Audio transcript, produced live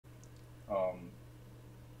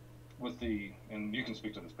with the, and you can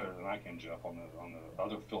speak to this better than I can, Jeff, on the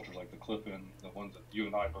other filters like the clip-in, the ones that you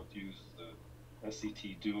and I both use, the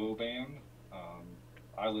SCT Duo band.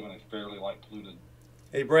 I live in a fairly light polluted.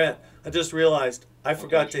 Hey Brent, I just realized I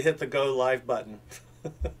forgot to Location. hit the go live button.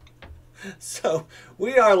 So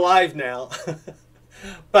we are live now.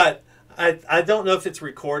 But I don't know if it's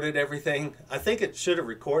recorded everything. I think it should have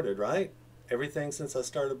recorded, right? Everything since I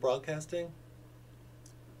started broadcasting.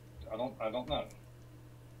 I don't know.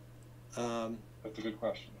 Um, That's a good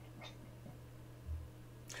question.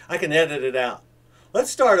 I can edit it out.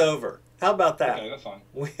 Let's start over. How about that? Okay, that's fine.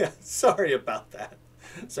 Sorry about that.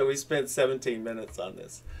 So we spent 17 minutes on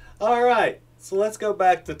this. All right. So let's go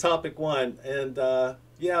back to topic one. And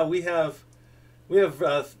yeah, we have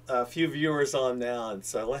a few viewers on now, and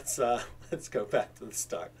so let's go back to the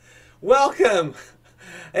start. Welcome.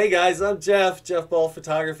 Hey guys, I'm Jeff Ball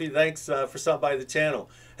Photography. Thanks for stopping by the channel.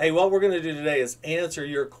 Hey, what we're going to do today is answer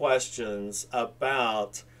your questions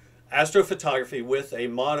about astrophotography with a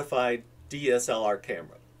modified DSLR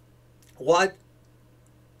camera. What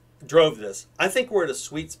drove this? I think we're at a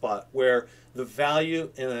sweet spot where the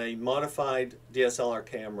value in a modified DSLR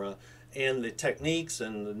camera and the techniques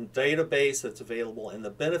and the database that's available and the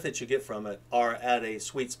benefits you get from it are at a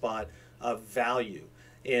sweet spot of value.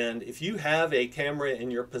 And if you have a camera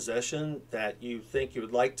in your possession that you think you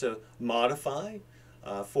would like to modify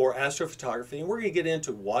for astrophotography, and we're going to get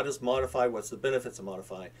into what is modify, what's the benefits of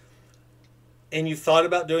modify, and you thought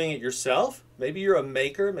about doing it yourself, maybe you're a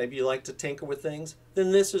maker, maybe you like to tinker with things,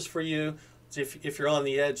 then this is for you if you're on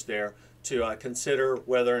the edge there to consider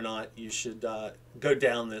whether or not you should go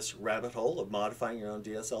down this rabbit hole of modifying your own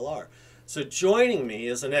DSLR. So joining me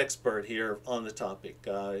is an expert here on the topic.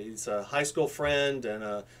 He's a high school friend and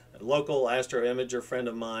a local astroimager friend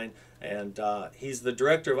of mine, and he's the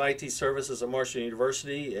director of IT services at Marshall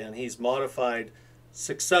University, and he's modified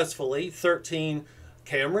successfully 13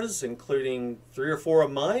 cameras, including 3 or 4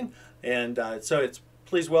 of mine. And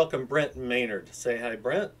please welcome Brent Maynard. Say hi,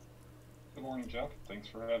 Brent. Good morning, Jeff. Thanks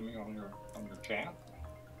for having me on your chat.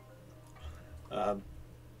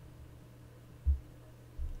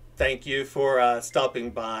 Thank you for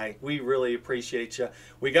stopping by. We really appreciate you.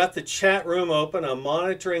 We got the chat room open. I'm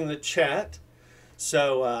monitoring the chat.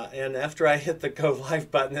 So, and after I hit the go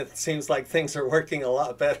live button, it seems like things are working a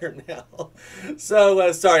lot better now.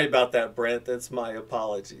 So, sorry about that, Brent. That's my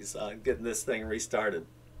apologies on getting this thing restarted.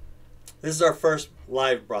 This is our first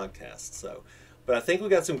live broadcast, so. But I think we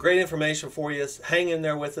got some great information for you. Hang in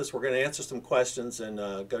there with us. We're going to answer some questions and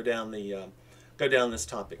go down this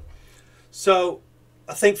topic. So,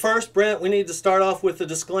 I think first, Brent, we need to start off with the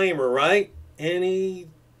disclaimer, right? Any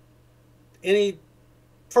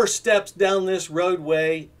first steps down this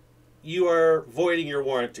roadway, you are voiding your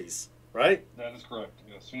warranties, right? That is correct.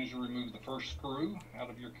 As soon as you remove the first screw out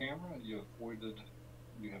of your camera, you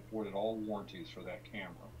have voided all warranties for that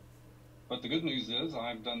camera. But the good news is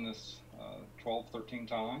I've done this 12, 13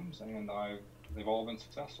 times, and they've all been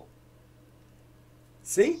successful.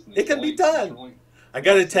 See, it can be done. I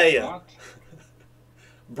got to tell you,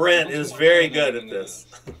 Brent is very good at this.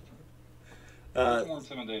 It's more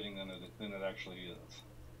intimidating than it actually is.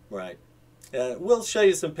 Right. We'll show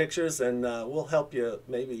you some pictures, and we'll help you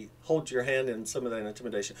maybe hold your hand in some of that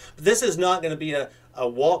intimidation. But this is not going to be a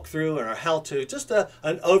walkthrough or a how-to, just an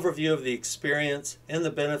overview of the experience and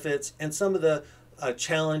the benefits and some of the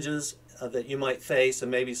challenges that you might face,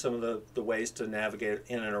 and maybe some of the ways to navigate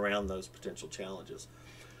in and around those potential challenges.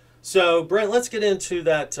 So, Brent, let's get into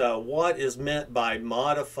that. What is meant by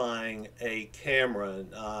modifying a camera?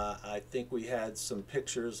 I think we had some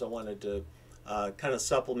pictures. I wanted to kind of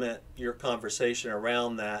supplement your conversation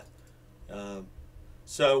around that.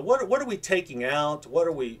 So, what are we taking out? What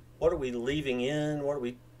are we leaving in? What are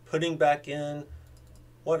we putting back in?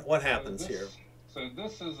 What happens here? So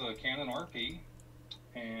this is a Canon RP,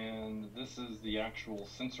 and this is the actual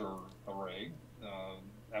sensor array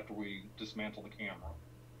after we dismantle the camera.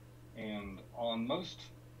 And on most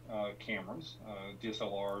cameras,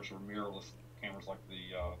 DSLRs or mirrorless cameras like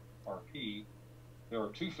the RP, there are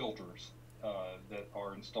 2 filters that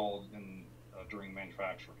are installed during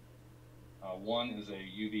manufacturing. One is a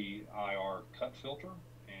UV IR cut filter,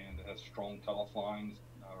 and it has strong cutoff lines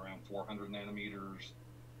around 400 nanometers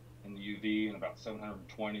in the UV and about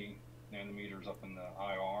 720 nanometers up in the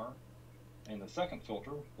IR. And the second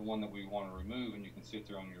filter, the one that we want to remove, and you can see it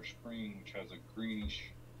there on your screen, which has a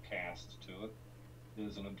greenish cast to it,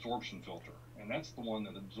 is an absorption filter. And that's the one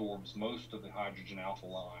that absorbs most of the hydrogen alpha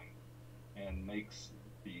line and makes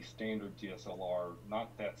the standard DSLR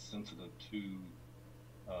not that sensitive to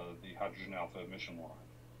the hydrogen alpha emission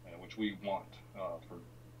line, which we want for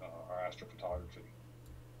our astrophotography.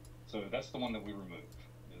 So that's the one that we remove,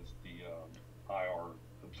 is the IR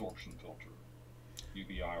absorption filter,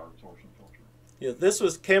 UV IR absorption filter. Yeah, this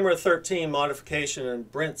was camera 13 modification, and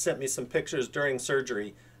Brent sent me some pictures during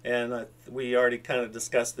surgery, and we already kind of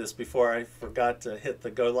discussed this before I forgot to hit the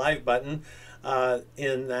go live button,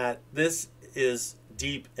 in that this is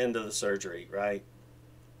deep into the surgery, right?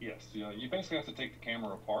 Yes, you basically have to take the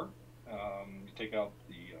camera apart. You take out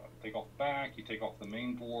take off the back, you take off the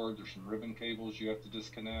main board, there's some ribbon cables you have to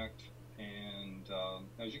disconnect, and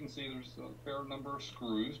as you can see, there's a fair number of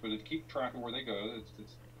screws, but to keep track of where they go,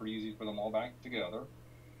 it's pretty easy to put them all back together.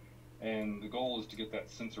 And the goal is to get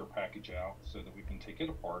that sensor package out so that we can take it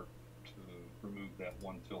apart to remove that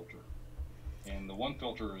one filter. And the one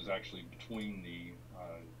filter is actually between the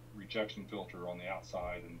rejection filter on the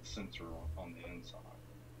outside and the sensor on the inside.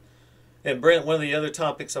 And Brent, one of the other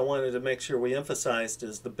topics I wanted to make sure we emphasized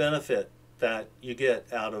is the benefit that you get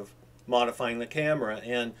out of modifying the camera.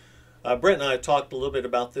 And Brent and I talked a little bit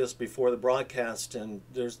about this before the broadcast, and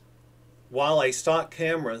while a stock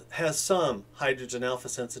camera has some hydrogen alpha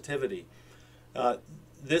sensitivity,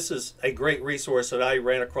 this is a great resource that I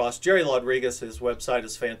ran across. Jerry Rodriguez, his website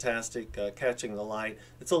is fantastic, Catching the Light.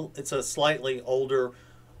 It's a slightly older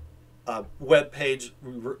web page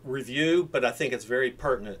review, but I think it's very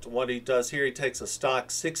pertinent. What he does here, he takes a stock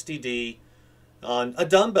 60D on a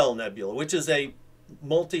dumbbell nebula, which is a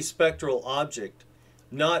multispectral object,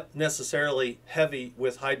 not necessarily heavy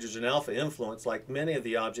with hydrogen alpha influence like many of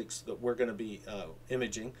the objects that we're going to be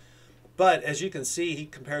imaging. But as you can see, he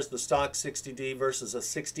compares the stock 60D versus a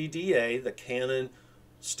 60DA, the Canon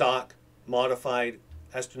stock modified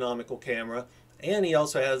astronomical camera. And he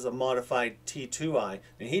also has a modified T3i,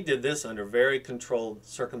 and he did this under very controlled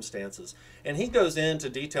circumstances. And he goes into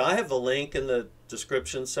detail. I have the link in the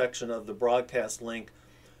description section of the broadcast link,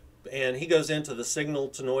 and he goes into the signal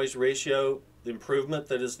to noise ratio, the improvement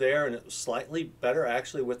that is there, and it was slightly better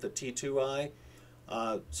actually with the T3i.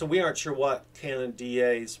 So we aren't sure what Canon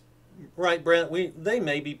DA's, right, Brent? They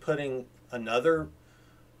may be putting another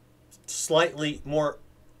slightly more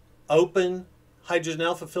open hydrogen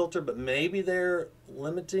alpha filter, but maybe they're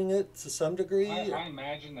limiting it to some degree. I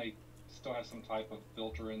imagine they still have some type of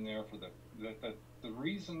filter in there for the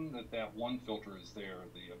reason that one filter is there,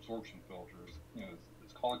 the absorption filter, is,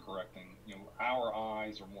 it's color correcting. Our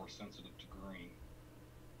eyes are more sensitive to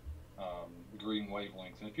green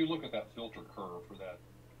wavelengths, and if you look at that filter curve for that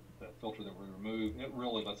filter that we removed, it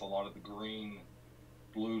really lets a lot of the green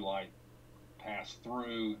blue light pass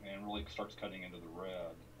through and really starts cutting into the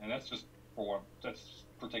red, and that's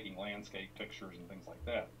for taking landscape pictures and things like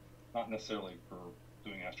that, not necessarily for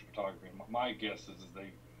doing astrophotography. My guess is they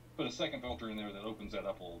put a second filter in there that opens that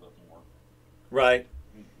up a little bit more. Right.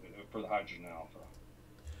 For the hydrogen alpha.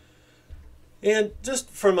 And just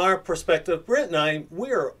from our perspective, Brent and I,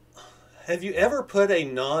 have you ever put a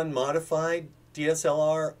non-modified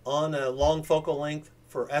DSLR on a long focal length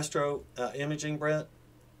for astro imaging, Brent?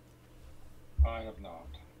 I have not.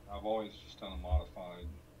 I've always just done a modified.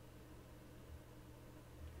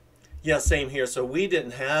 Yeah, same here. So we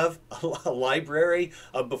didn't have a library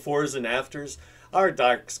of befores and afters. Our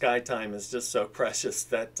dark sky time is just so precious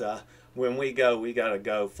that when we go, we got to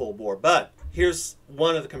go full bore. But here's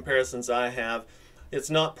one of the comparisons I have. It's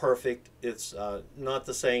not perfect. It's not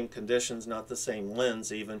the same conditions, not the same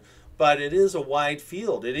lens even, but it is a wide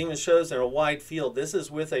field. It even shows in a wide field. This is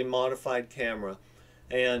with a modified camera.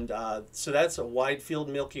 And so that's a wide field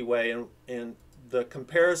Milky Way. And the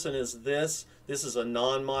comparison is this. This is a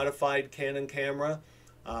non-modified Canon camera.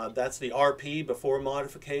 That's the RP before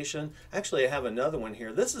modification. Actually, I have another one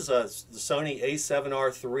here. This is the Sony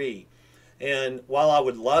A7R III. And while I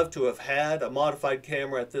would love to have had a modified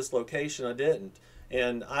camera at this location, I didn't.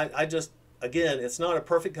 And I just, again, it's not a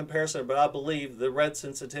perfect comparison, but I believe the red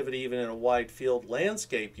sensitivity, even in a wide field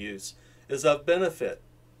landscape use, is of benefit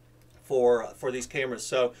for these cameras.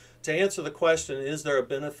 So to answer the question, is there a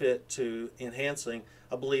benefit to enhancing?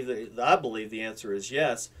 I believe the answer is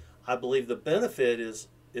yes. I believe the benefit is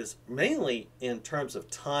mainly in terms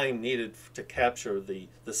of time needed to capture the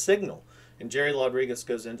signal. And Jerry Rodriguez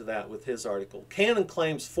goes into that with his article. Canon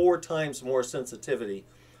claims 4 times more sensitivity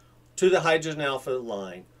to the hydrogen alpha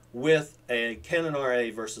line with a Canon RA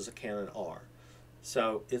versus a Canon R.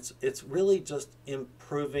 So it's really just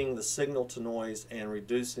improving the signal to noise and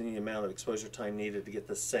reducing the amount of exposure time needed to get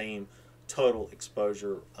the same total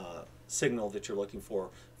exposure signal that you're looking for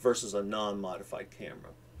versus a non-modified camera.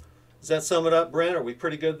 Does that sum it up, Brent? Are we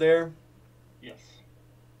pretty good there? Yes.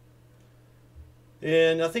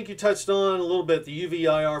 And I think you touched on a little bit the UV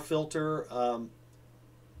IR filter.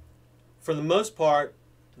 For the most part,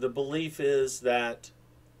 the belief is that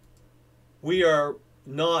we are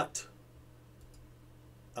not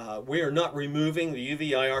we are not removing the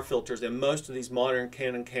UV IR filters in most of these modern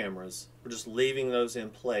Canon cameras. We're just leaving those in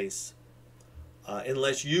place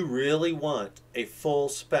unless you really want a full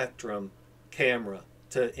spectrum camera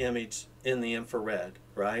to image in the infrared,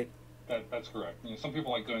 right? That's correct. You know, some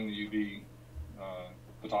people like doing the UV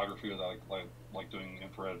photography, or like doing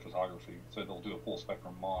infrared photography, so they'll do a full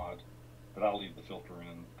spectrum mod, but I'll leave the filter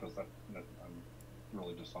in because I'm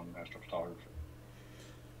really just on astrophotography.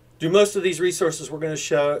 Do most of these resources we're going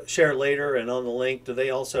to share later and on the link, do they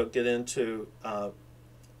also get into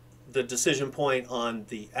the decision point on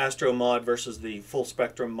the Astro mod versus the full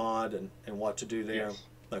spectrum mod and what to do there? Yes.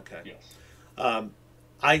 Okay. Yes.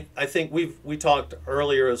 I think we talked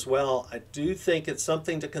earlier as well. I do think it's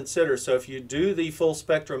something to consider. So if you do the full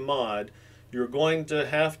spectrum mod, you're going to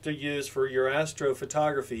have to use for your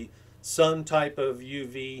astrophotography some type of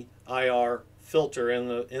UV IR filter in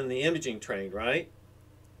the imaging train, right?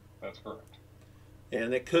 That's correct.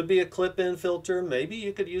 And it could be a clip-in filter. Maybe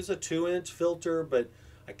you could use a 2-inch filter, but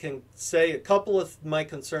I can say a couple of my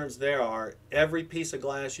concerns there are every piece of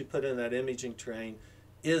glass you put in that imaging train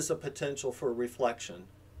is a potential for reflection.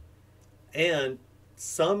 And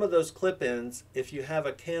some of those clip-ins, if you have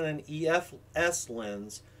a Canon EF-S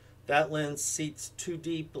lens, that lens seats too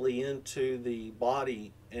deeply into the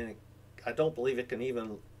body, and I don't believe it can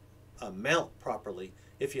even mount properly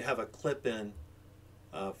if you have a clip-in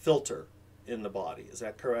filter in the body. Is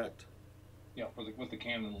that correct? Yeah, with the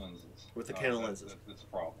Canon lenses. With the Canon lenses. It's a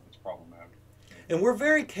problem. It's problematic. And we're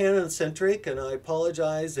very Canon-centric, and I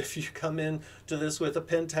apologize if you come in to this with a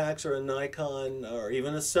Pentax or a Nikon or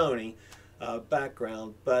even a Sony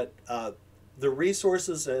background, but the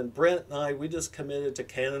resources, and Brent and I, we just committed to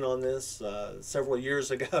Canon on this several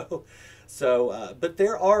years ago. So, but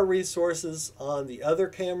there are resources on the other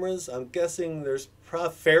cameras. I'm guessing there's a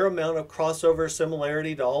fair amount of crossover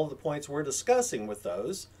similarity to all of the points we're discussing with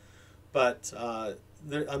those, but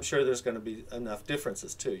I'm sure there's going to be enough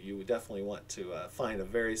differences too. You would definitely want to find a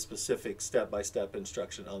very specific step-by-step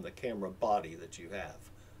instruction on the camera body that you have.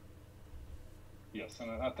 Yes,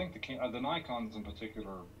 and I think the Nikons in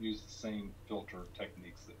particular use the same filter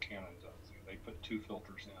techniques that Canon does. They put 2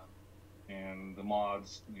 filters in, and the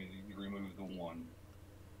mods, you remove the one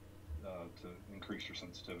to increase your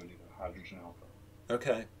sensitivity to hydrogen alpha.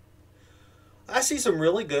 Okay. I see some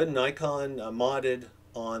really good Nikon modded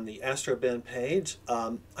on the AstroBin page.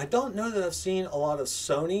 I don't know that I've seen a lot of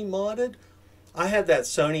Sony modded. I had that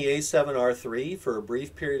Sony A7R III for a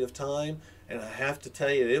brief period of time, and I have to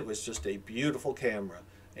tell you, it was just a beautiful camera.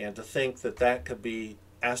 And to think that that could be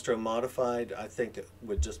Astro modified, I think it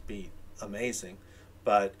would just be amazing.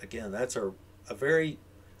 But again, that's a very,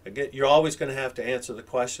 again, you're always going to have to answer the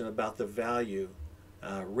question about the value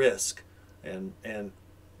risk and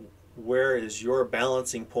where is your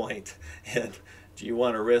balancing point, and do you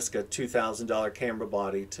want to risk a $2,000 camera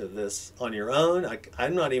body to this on your own?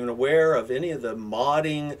 I'm not even aware of any of the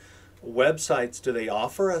modding websites. Do they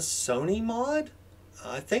offer a Sony mod?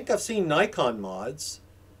 I think I've seen Nikon mods.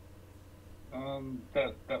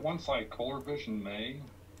 That one site, Color Vision, may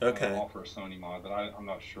offer a Sony mod, but I'm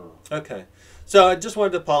not sure. Okay, so I just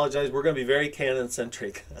wanted to apologize. We're going to be very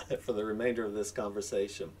Canon-centric for the remainder of this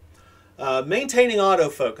conversation. Maintaining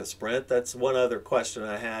autofocus, Brent, that's one other question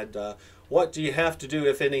I had. What do you have to do,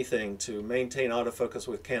 if anything, to maintain autofocus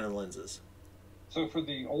with Canon lenses? So for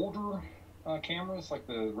the older cameras, like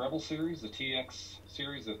the Rebel series, the TX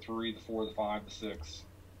series, the 3, the 4, the 5, the 6,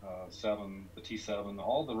 7, the T7,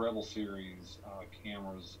 all the Rebel series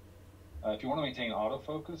cameras, if you want to maintain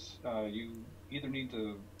autofocus, you either need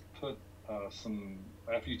to put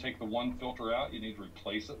after you take the one filter out, you need to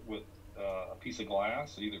replace it with a piece of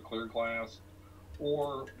glass, either clear glass,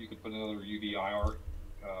 or you could put another UV IR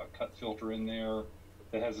cut filter in there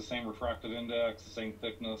that has the same refractive index, the same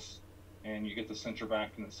thickness, and you get the sensor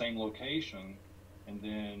back in the same location, and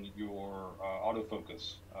then your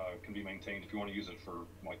autofocus can be maintained if you want to use it for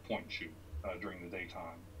like point and shoot during the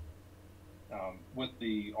daytime. With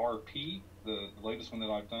the RP, the latest one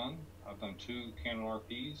that I've done 2 Canon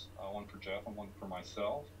RPs, one for Jeff and one for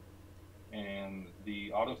myself. And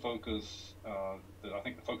the autofocus, I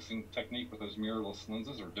think the focusing technique with those mirrorless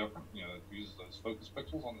lenses are different. You know, it uses those focus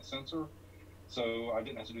pixels on the sensor. So I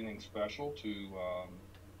didn't have to do anything special to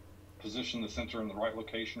position the sensor in the right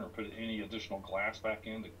location or put any additional glass back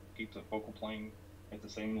in to keep the focal plane at the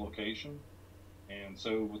same location. And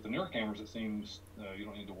so with the newer cameras, it seems you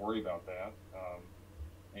don't need to worry about that.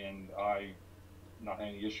 And I not had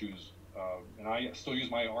any issues. And I still use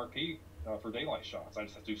my RP for daylight shots. I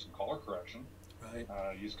just have to do some color correction. Right.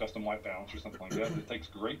 Use custom white balance or something like that. But it takes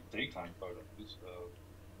great daytime photos,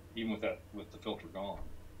 even with the filter gone.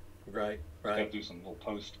 Right, You right. have to do some little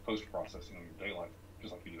post processing on your daylight,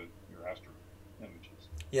 just like you do your astro images.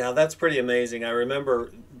 Yeah, that's pretty amazing. I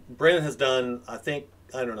remember Brent has done, I think,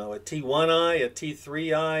 I don't know, a T1i, a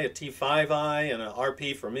T3i, a T5i, and an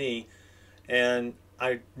RP for me. And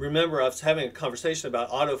I remember I was having a conversation about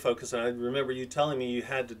autofocus, and I remember you telling me you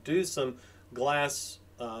had to do some glass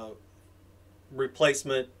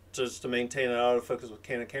replacement just to maintain an autofocus with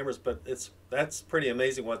Canon cameras. But that's pretty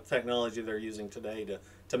amazing what technology they're using today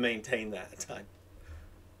to maintain that time.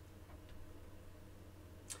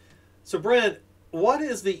 So Brent, what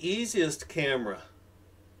is the easiest camera?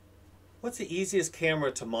 What's the easiest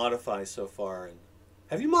camera to modify so far? And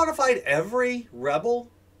have you modified every Rebel?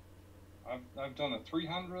 I've done a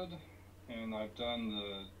 300, and I've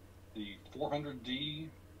done the 400D,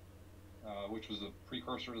 which was a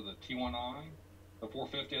precursor to the T1i. The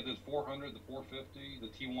 450, I did 400, the 450, the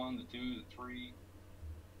T1, the 2, the 3,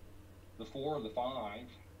 the 4, the 5,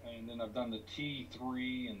 and then I've done the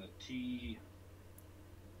T3 and the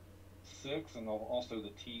T6, and also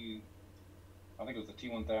the I think it was the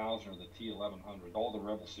T1000 or the T1100, all the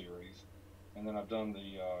Rebel series, and then I've done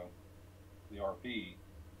the RP.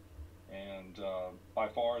 And by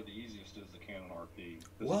far the easiest is the Canon RP.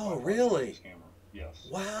 Whoa, really? Camera. Yes.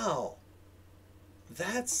 Wow,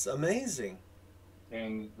 that's amazing.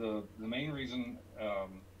 And the main reason,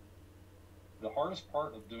 the hardest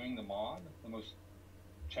part of doing the mod, the most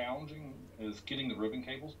challenging, is getting the ribbon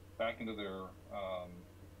cables back into their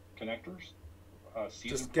connectors.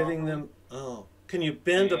 Just getting them. Oh, can you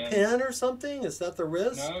bend a pin or something? Is that the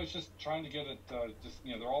risk? No, it's just trying to get it.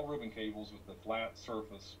 They're all ribbon cables with the flat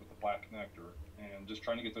surface with the flat connector, and just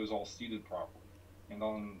trying to get those all seated properly. And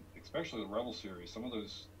on especially the Rebel series, some of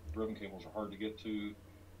those ribbon cables are hard to get to.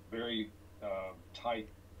 Very tight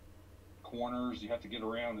corners. You have to get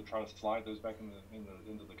around to try to slide those back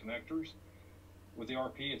into the connectors. With the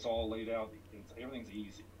RP, it's all laid out. Everything's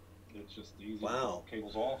easy. It's just easy to get the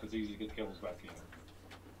cables off. It's easy to get the cables back in.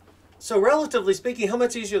 So relatively speaking, how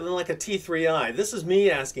much easier than like a T3i? This is me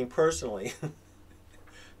asking personally.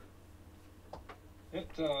 It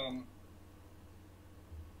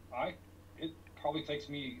probably takes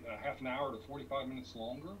me a half an hour to 45 minutes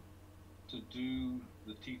longer to do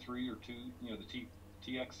the T3 or 2, the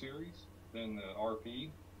TX series than the RP,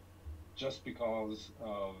 just because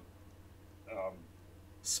of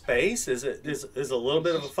space. Is a little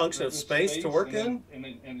bit of a function of space to work in? And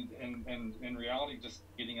in reality, just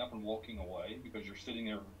getting up and walking away, because you're sitting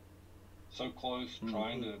there so close,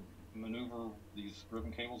 trying to maneuver these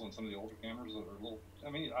ribbon cables on some of the older cameras that are a little. I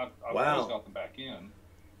mean, I've always got them back in,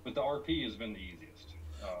 but the RP has been the easiest.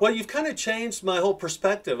 Well, you've kind of changed my whole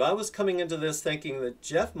perspective. I was coming into this thinking that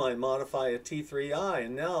Jeff might modify a T3i,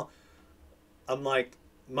 and now I'm like,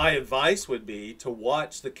 my advice would be to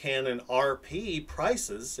watch the Canon RP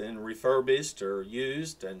prices in refurbished or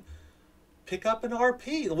used and pick up an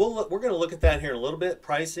RP. We're going to look at that here in a little bit,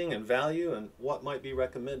 pricing and value and what might be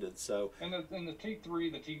recommended. So and the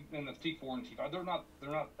T3, the T4 and T5, they're not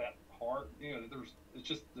that hard. It's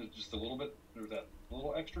just a little bit. There's that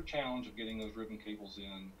little extra challenge of getting those ribbon cables in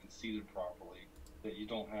and seated properly that you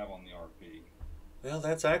don't have on the RP. Well,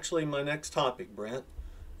 that's actually my next topic, Brent.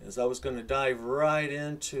 Is I was going to dive right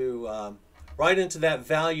into that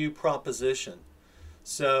value proposition.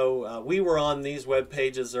 So we were on these web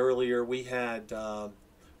pages earlier. We had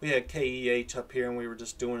KEH up here, and we were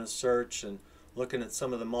just doing a search and looking at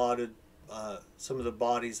some of the modded, some of the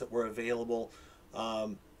bodies that were available.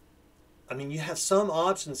 I mean, you have some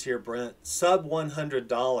options here, Brent. Sub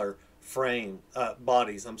 $100 frame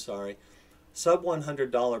bodies. I'm sorry. Sub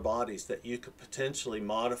 $100 bodies that you could potentially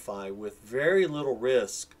modify with very little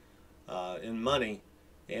risk in money,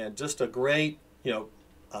 and just a great,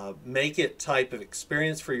 make it type of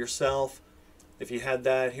experience for yourself. If you had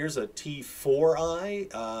that, here's a T4i,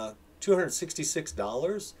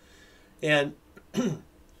 $266, and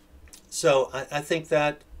so I think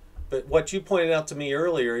that. But what you pointed out to me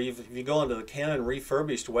earlier, if you go onto the Canon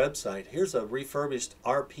refurbished website, here's a refurbished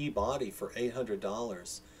RP body for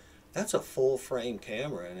 $800. That's a full frame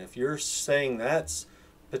camera, and if you're saying that's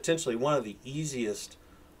potentially one of the easiest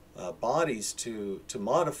bodies to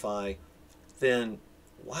modify, then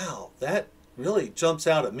wow, that really jumps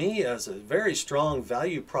out at me as a very strong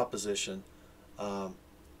value proposition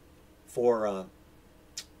for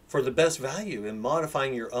the best value in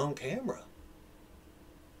modifying your own camera.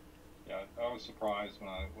 Yeah, I was surprised when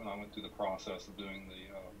I went through the process of doing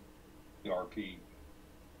the RP.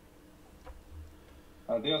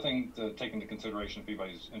 The other thing to take into consideration if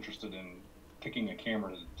anybody's interested in picking a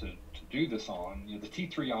camera to do this on, the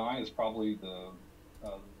T3i is probably the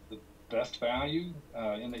best value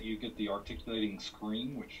in that you get the articulating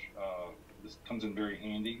screen, which this comes in very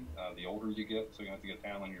handy the older you get, so you have to get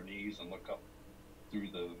down on your knees and look up through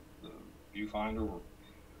the viewfinder.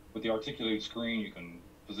 With the articulated screen, you can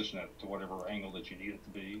position it to whatever angle that you need it to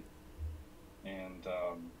be, and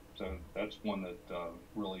so that's one that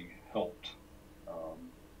really helped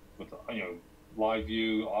with the, live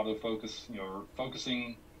view, autofocus.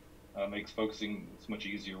 Focusing makes focusing it's much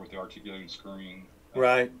easier with the articulated screen.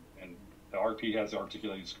 Right. And the RP has the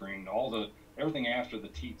articulated screen. Everything after the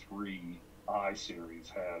T3i series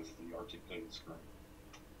has the articulated screen.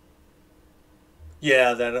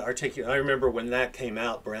 Yeah, I remember when that came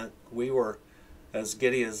out, Brent. We were as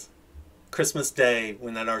giddy as Christmas Day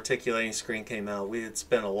when that articulating screen came out. We had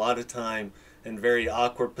spent a lot of time in very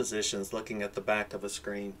awkward positions looking at the back of a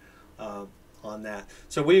screen on that.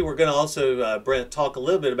 So we were going to also, Brent, talk a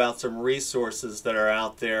little bit about some resources that are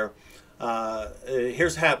out there.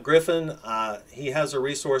 Here's Hap Griffin. He has a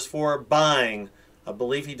resource for buying. I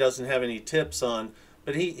believe he doesn't have any tips on,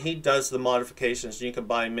 but he does the modifications. You can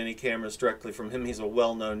buy mini cameras directly from him. He's a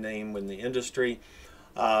well-known name in the industry.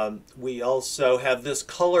 We also have this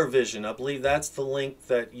Color Vision. I believe that's the link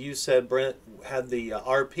that you said, Brent, had the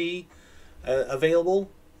RP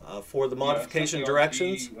available for the modification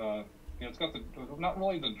directions. It's got not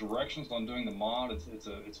really the directions on doing the mod. It's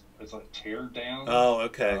a tear down. Oh,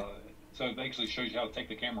 okay. So it actually shows you how to take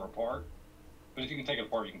the camera apart. But if you can take it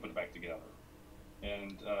apart, you can put it back together.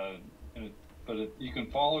 You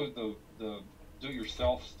can follow the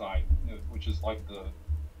do-it-yourself site, which is like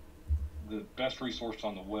the best resource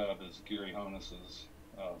on the web is Gary Honus's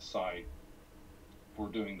site for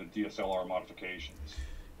doing the DSLR modifications.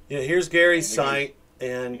 Yeah, here's Gary's site,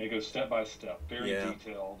 and it goes step by step, very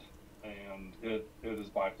detailed, and it is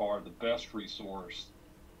by far the best resource.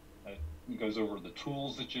 It goes over the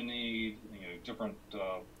tools that you need, different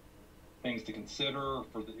things to consider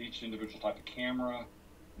for each individual type of camera.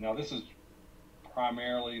 Now, this is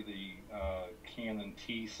primarily the Canon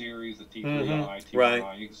T series, the T3i, T3i.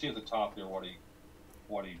 Right. You can see at the top there what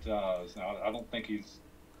he does. Now, I don't think he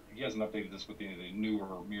hasn't updated this with any of the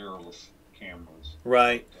newer mirrorless cameras.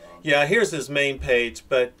 Right. Yeah. Here's his main page,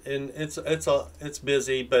 it's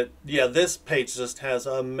busy, but yeah, this page just has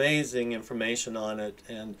amazing information on it,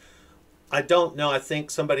 and I don't know. I think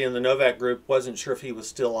somebody in the Novak group wasn't sure if he was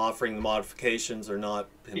still offering the modifications or not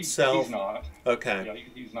himself. He's not. Okay. Yeah,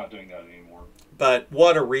 he's not doing that anymore. But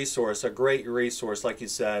what a resource, a great resource, like you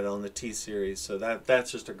said, on the T series. So that's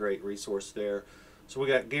just a great resource there. So we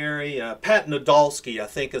got Gary. Pat Nadolski, I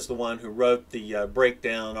think, is the one who wrote the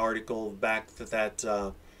breakdown article back to that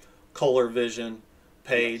Color Vision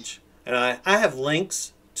page. Yes. And I have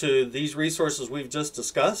links to these resources we've just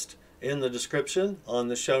discussed in the description on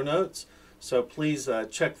the show notes. So please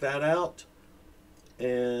check that out.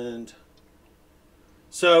 And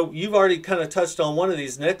so you've already kind of touched on one of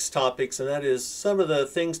these next topics, and that is some of the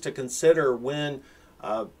things to consider when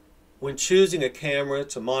choosing a camera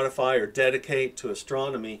to modify or dedicate to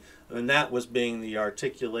astronomy, and that was being the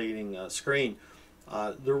articulating screen.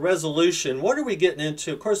 The resolution, what are we getting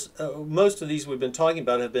into? Of course, most of these we've been talking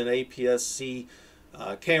about have been APS-C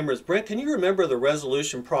cameras. Brent, can you remember the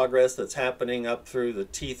resolution progress that's happening up through the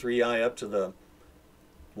T3i up to the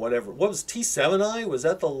what was T7i? Was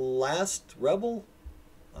that the last Rebel?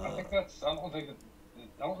 I don't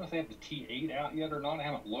know if they have the T8 out yet or not. I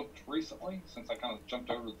haven't looked recently since I kind of jumped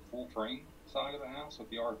over to the full frame side of the house with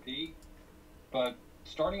the RP. But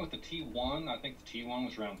starting with the T1, I think the T1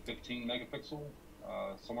 was around 15 megapixel,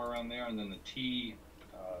 somewhere around there, and then the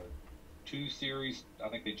T2 series, I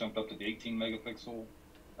think they jumped up to the 18 megapixel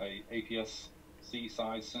APS-C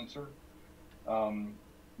size sensor.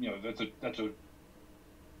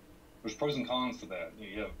 There's pros and cons to that.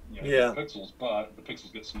 You have pixels, but the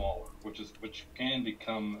pixels get smaller, which can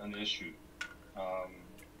become an issue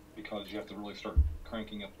because you have to really start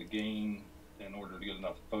cranking up the gain in order to get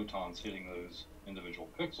enough photons hitting those individual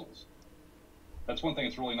pixels. That's one thing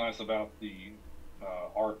that's really nice about the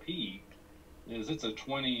RP is I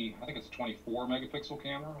think it's a 24 megapixel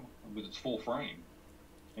camera, but it's full frame,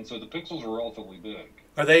 and so the pixels are relatively big.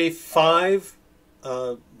 Are they 5?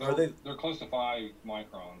 They're close to 5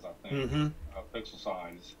 microns, I think, pixel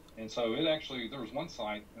size. And so there was one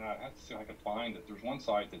site, and I have to see if I could find it. There's one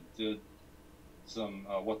site that did some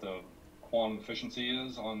what the quantum efficiency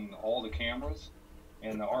is on all the cameras,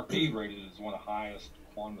 and the RP rated is one of the highest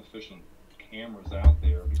quantum efficient cameras out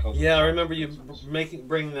there. Because I remember you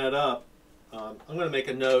bringing that up. I'm going to make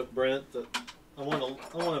a note, Brent, that I want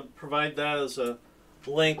to provide that as a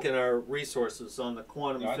link in our resources on the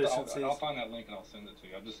quantum efficiencies. I'll find that link and I'll send it to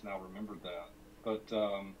you. I just now remembered that. But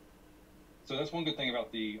So that's one good thing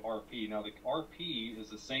about the RP. Now the RP is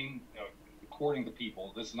the same, according to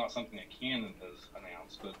people. This is not something that Canon has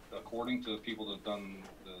announced, but according to people that have done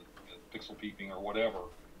the pixel peeping or whatever,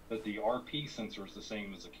 that the RP sensor is the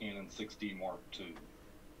same as the Canon 6D Mark II.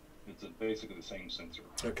 It's basically the same sensor.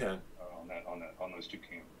 Okay. On those two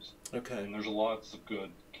cameras. Okay. And there's lots of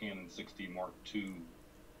good Canon 6D Mark II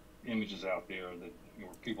images out there that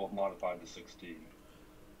people have modified the 6D,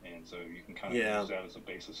 and so you can kind of use that as a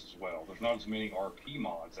basis as well. There's not as many RP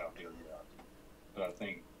mods out there yet, but I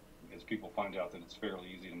think as people find out that it's fairly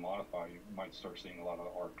easy to modify, you might start seeing a lot of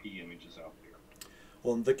RP images out there.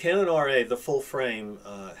 Well, the Canon RA, the full frame,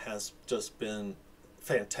 has just been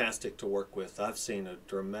fantastic to work with. I've seen a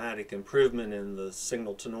dramatic improvement in the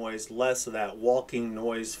signal to noise, less of that walking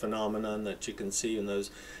noise phenomenon that you can see in those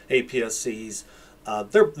APS-Cs.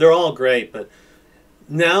 They're all great, but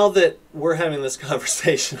now that we're having this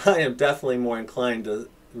conversation, I am definitely more inclined to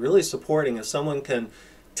really supporting if someone can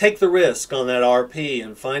take the risk on that RP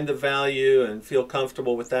and find the value and feel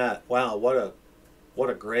comfortable with that. Wow, what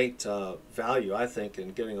a great value, I think, in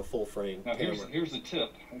getting a full frame camera. Here's a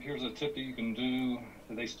tip. Here's a tip that you can do.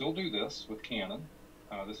 They still do this with Canon.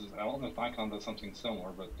 I don't know if Nikon does something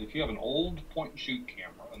similar, but if you have an old point and shoot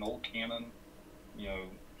camera, an old Canon,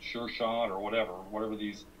 Sure Shot or whatever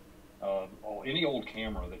these, any old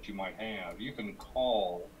camera that you might have, you can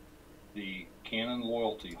call the Canon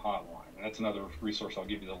loyalty hotline. And that's another resource. I'll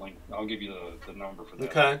give you the link. I'll give you the number for that.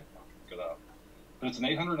 Okay. Look it up. But it's an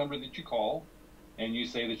 800 number that you call, and you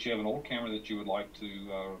say that you have an old camera that you would like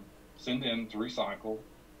to send in to recycle,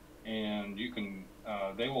 and you can.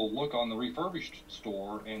 They will look on the refurbished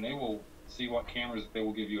store, and they will see what cameras they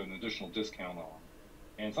will give you an additional discount on.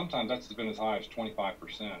 And sometimes that's been as high as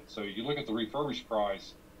 25%. So you look at the refurbished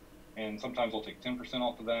price, and sometimes they'll take 10%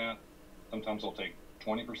 off of that. Sometimes they'll take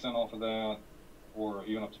 20% off of that, or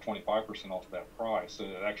even up to 25% off of that price. So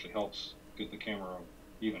it actually helps get the camera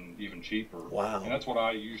even cheaper. Wow. And that's what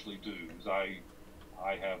I usually do. Is I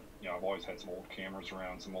have, I've always had some old cameras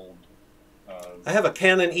around, some old. I have a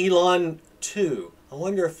Canon Elon 2. I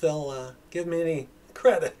wonder if they'll give me any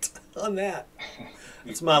credit on that.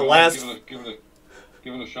 It's my last.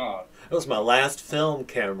 Give it a shot. It was my last film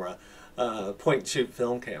camera, point and shoot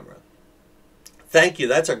film camera. Thank you.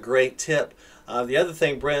 That's a great tip. The other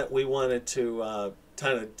thing, Brent, we wanted to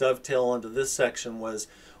kind of dovetail onto this section was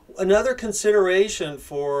another consideration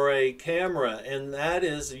for a camera, and that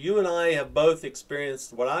is you and I have both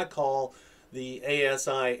experienced what I call the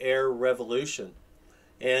ASI Air revolution.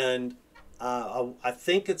 And I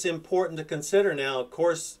think it's important to consider now. Of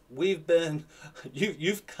course,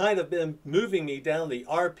 you've kind of been moving me down the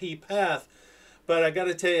RP path, but I got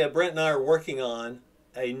to tell you, Brent and I are working on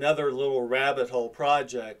another little rabbit hole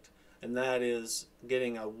project, and that is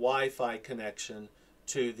getting a Wi-Fi connection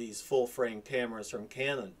to these full frame cameras from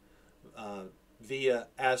Canon via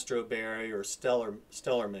Astroberry or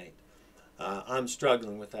Stellarmate. I'm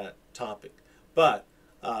struggling with that topic, but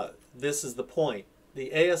this is the point.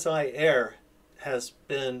 The ASI Air has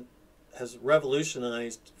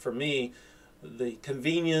revolutionized for me the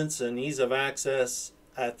convenience and ease of access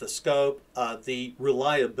at the scope, the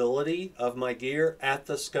reliability of my gear at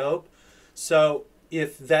the scope. So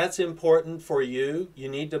if that's important for you, you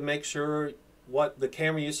need to make sure what the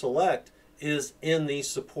camera you select is in the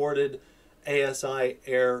supported ASI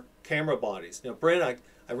Air camera bodies. Now, Brent,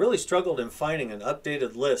 I really struggled in finding an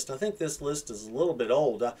updated list. I think this list is a little bit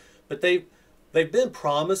old, but they've been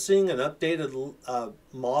promising an updated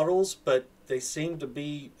models, but they seem to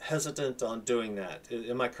be hesitant on doing that.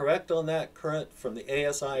 Am I correct on that, current from the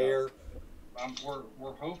ASI Air?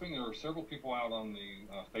 We're hoping. There are several people out on the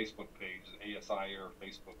Facebook page, the ASI Air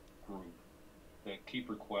Facebook group, that keep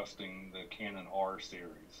requesting the Canon R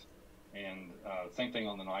series. And same thing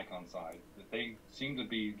on the Nikon side, that they seem to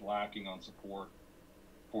be lacking on support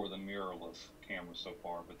for the mirrorless cameras so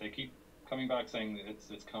far, but they keep coming back saying that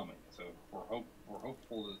it's coming. So we're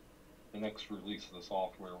hopeful that the next release of the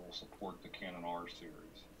software will support the Canon R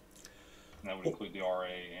series. And that would include the RA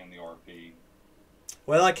and the RP.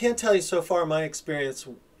 Well, I can't tell you so far my experience,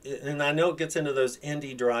 and I know it gets into those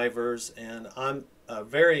indie drivers, and I'm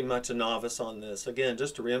very much a novice on this. Again,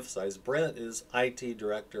 just to reemphasize, Brent is IT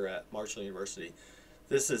director at Marshall University.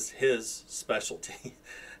 This is his specialty,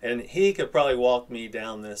 and he could probably walk me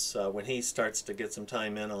down this when he starts to get some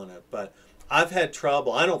time in on it. But I've had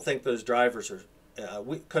trouble. I don't think those drivers are,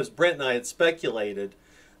 because Brent and I had speculated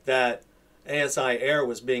that ASI Air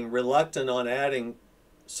was being reluctant on adding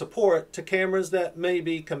support to cameras that may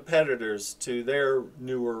be competitors to their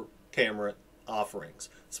newer camera offerings.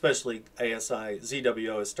 Especially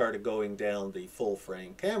ZWO has started going down the full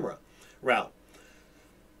frame camera route.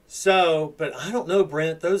 So, but I don't know,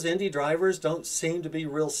 Brent, those indie drivers don't seem to be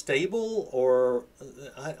real stable, or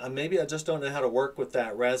maybe I just don't know how to work with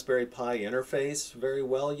that Raspberry Pi interface very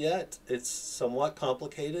well yet. It's somewhat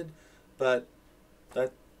complicated, but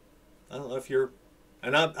that, I don't know if you're,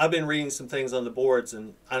 and I've been reading some things on the boards,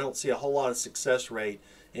 and I don't see a whole lot of success rate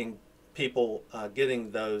in people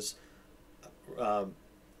getting those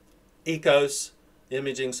ECOS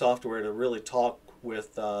imaging software to really talk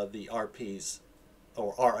with the RPs.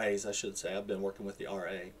 Or RAs, I should say. I've been working with the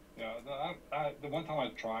RA. Yeah, the one time I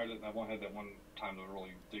tried it, I had that one time to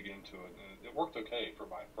really dig into it, and it worked okay for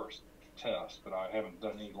my first test, but I haven't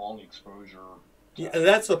done any long exposure. Yeah,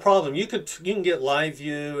 that's the problem. You can get live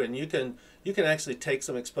view, and you can actually take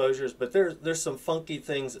some exposures, but there's some funky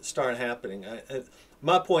things that start happening.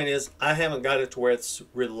 My point is, I haven't got it to where it's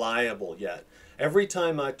reliable yet. Every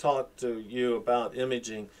time I talk to you about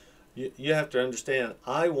imaging, you have to understand,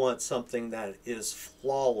 I want something that is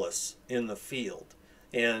flawless in the field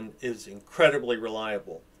and is incredibly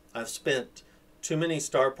reliable. I've spent too many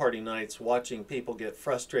Star Party nights watching people get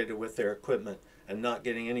frustrated with their equipment and not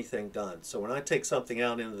getting anything done. So when I take something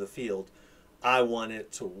out into the field, I want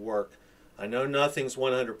it to work. I know nothing's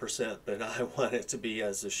 100%, but I want it to be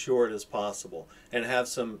as assured as possible and have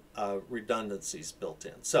some redundancies built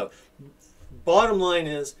in. So bottom line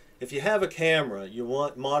is, if you have a camera you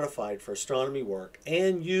want modified for astronomy work,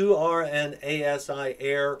 and you are an ASI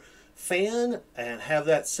Air fan and have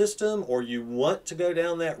that system, or you want to go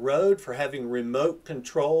down that road for having remote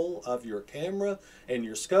control of your camera and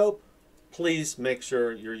your scope, please make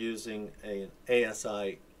sure you're using an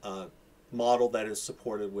ASI model that is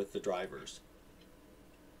supported with the drivers.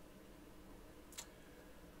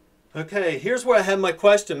 Okay, here's where I had my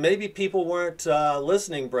question. Maybe people weren't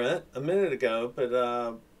listening, Brent, a minute ago,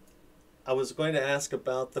 but I was going to ask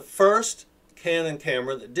about the first Canon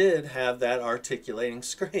camera that did have that articulating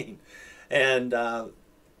screen. And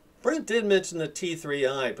Brent did mention the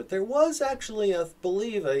T3i, but there was actually, I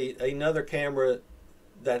believe, another camera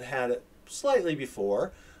that had it slightly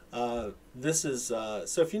before. This is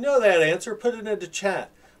so if you know that answer, put it into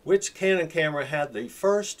chat. Which Canon camera had the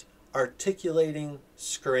first articulating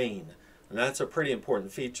screen? And that's a pretty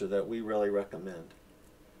important feature that we really recommend.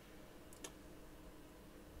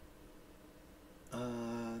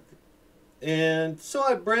 And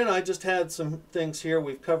so, Brent, I just had some things here.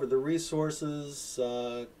 We've covered the resources,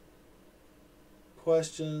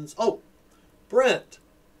 questions. Oh, Brent,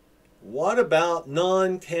 what about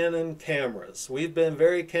non-Canon cameras? We've been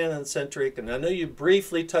very Canon-centric, and I know you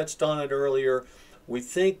briefly touched on it earlier. We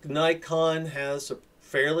think Nikon has a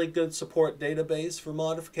fairly good support database for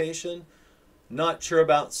modification. Not sure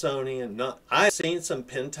about Sony, and I've seen some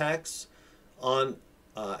Pentax on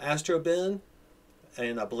AstroBin,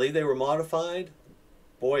 and I believe they were modified.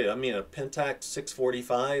 Boy, I mean, a Pentax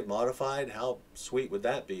 645 modified, how sweet would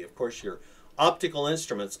that be? Of course, your optical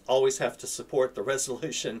instruments always have to support the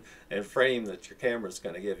resolution and frame that your camera is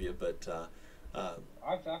going to give you. But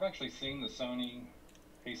I've actually seen the Sony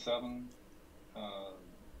A7,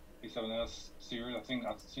 A7S series.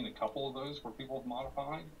 I've seen a couple of those where people have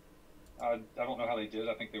modified. I don't know how they did.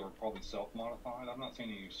 I think they were probably self-modified. I've not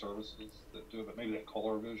seen any services that do it, but maybe that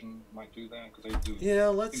Color Vision might do that, because they do. Yeah,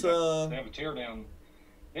 let's. They have a teardown.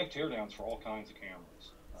 They have teardowns for all kinds of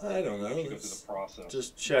cameras. I don't know. Let's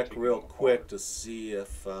just check real quick to see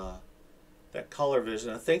if that Color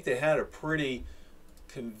Vision. I think they had a pretty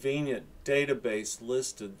convenient database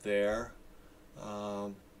listed there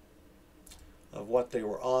of what they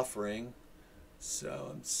were offering. So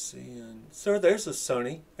I'm seeing, so there's a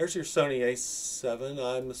Sony. There's your Sony A7.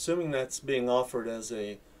 I'm assuming that's being offered as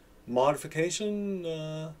a modification.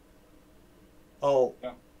 Oh,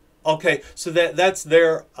 yeah. Okay. So that's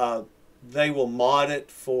their. They will mod it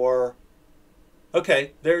for.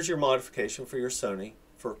 Okay, there's your modification for your Sony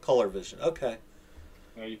for Color Vision. Okay.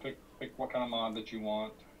 Yeah, you pick what kind of mod that you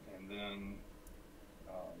want, and then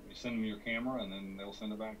you send them your camera, and then they'll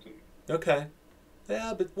send it back to you. Okay.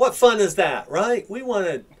 Yeah, but what fun is that, right? We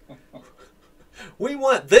want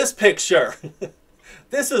this picture.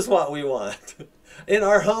 This is what we want in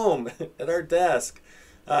our home, at our desk.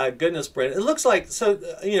 Goodness, Brent. It looks like, so,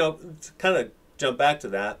 you know, to kind of jump back to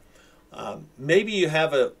that, maybe you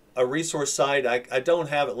have a resource site. I don't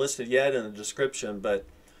have it listed yet in the description, but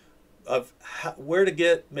of where to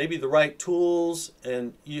get maybe the right tools,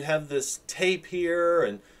 and you have this tape here,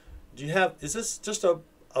 and do you have, is this just a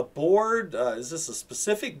board? Is this a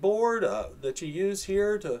specific board that you use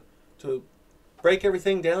here to break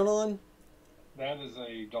everything down on? That is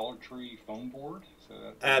a Dollar Tree foam board. So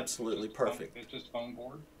absolutely perfect. It's just foam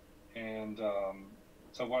board, and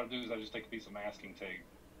so what I do is I just take a piece of masking tape,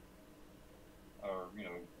 or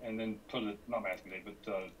and then put it, not masking tape,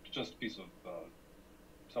 but just a piece of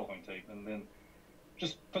cellophane tape, and then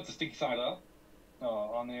just put the sticky side up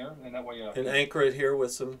on there, and that way. And anchor it here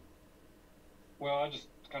with some. Well, I just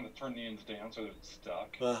kind of turn the ends down so that it's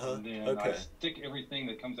stuck, Uh-huh. and then Okay. I stick everything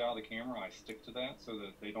that comes out of the camera. I stick to that so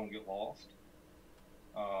that they don't get lost.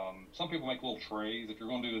 Some people make little trays. If you're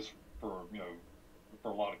going to do this for for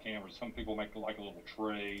a lot of cameras, some people make like a little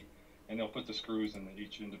tray, and they'll put the screws in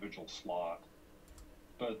each individual slot.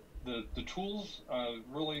 But the tools,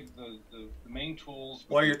 really the main tools.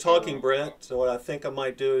 While you're talking, Brent, so what I think I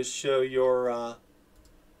might do is show your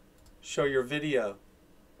video.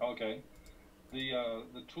 Okay.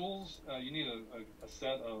 The tools, you need a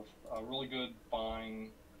set of really good fine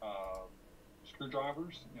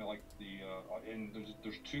screwdrivers. Like and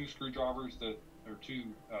there's two screwdrivers that there are two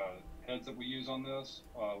heads that we use on this.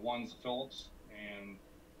 One's Phillips, and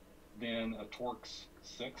then a Torx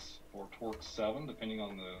 6 or Torx 7, depending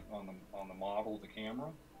on the model of the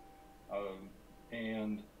camera,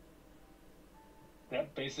 and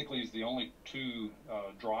that basically is the only two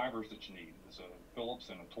drivers that you need. Is a Phillips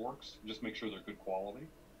and a Torx. Just make sure they're good quality.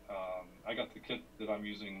 I got the kit that I'm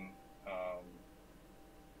using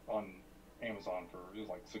on Amazon it was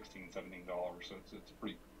like $16, $17, so it's a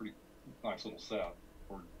pretty nice little set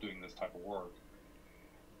for doing this type of work.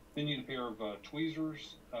 Then you need a pair of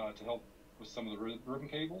tweezers to help with some of the ribbon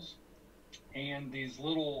cables, and these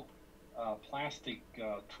little plastic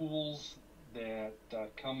tools that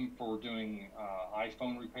come for doing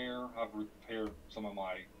iPhone repair. I've repaired some of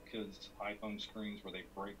my kids' iPhone screens where they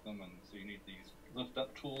break them, and so you need these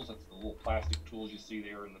lift-up tools. That's the little plastic tools you see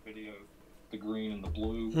there in the video, the green and the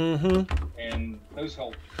blue. Mm-hmm. And those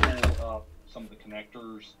help pull up some of the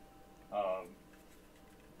connectors.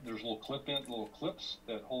 There's little clips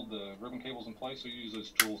that hold the ribbon cables in place, so you use those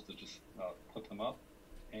tools to just clip them up.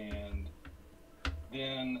 And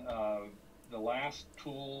then the last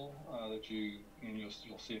tool that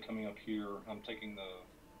you'll see it coming up here. I'm taking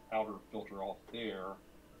the outer filter off there,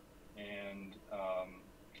 and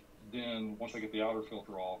then once I get the outer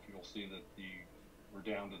filter off, you'll see that we're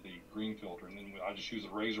down to the green filter, and then I just use a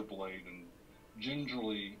razor blade and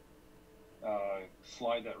gingerly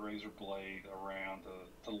slide that razor blade around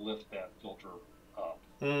to lift that filter up.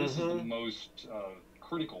 Mm-hmm. This is the most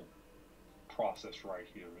critical process right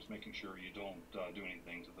here, is making sure you don't do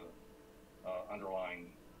anything to the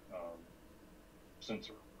underlying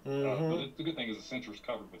sensor. Mm-hmm. But the good thing is the sensor is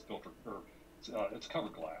covered with filter, or it's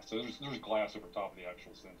covered glass, so there's glass over top of the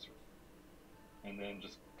actual sensor. And then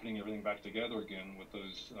just putting everything back together again with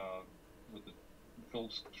those with the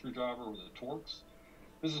Phillips screwdriver or the Torx.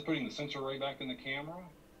 This is putting the sensor array back in the camera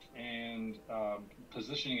and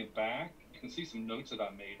positioning it back. You can see some notes that I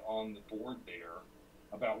made on the board there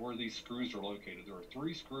about where these screws are located. There are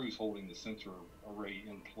 3 screws holding the sensor array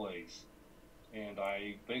in place, and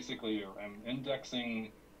I basically am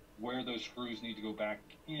indexing where those screws need to go back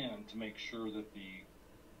in to make sure that the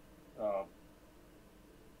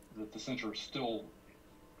sensor is still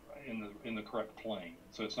in the correct plane,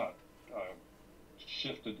 so it's not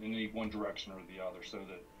shifted in any one direction or the other, so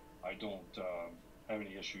that I don't have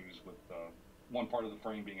any issues with one part of the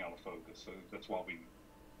frame being out of focus. So that's why we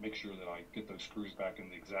make sure that I get those screws back in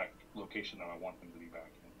the exact location that I want them to be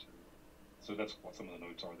back into. So that's what some of the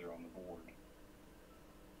notes are there on the board.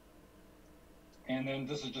 And then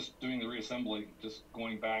this is just doing the reassembly, just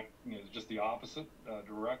going back, just the opposite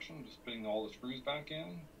direction, just putting all the screws back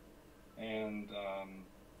in. And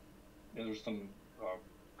there's some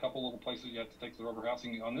couple little places you have to take the rubber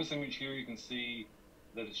housing. On this image here, you can see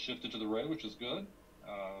that it's shifted to the red, which is good.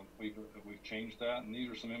 We've changed that, and these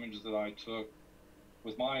are some images that I took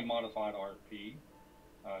with my modified RP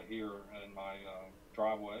here in my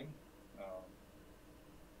driveway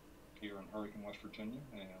here in Hurricane, West Virginia,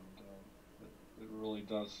 and it really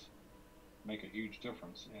does make a huge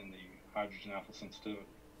difference in the hydrogen alpha sensitivity.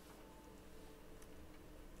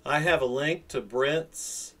 I have a link to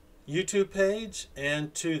Brent's YouTube page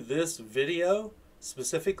and to this video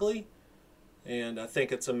specifically, and I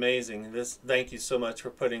think it's amazing. Thank you so much for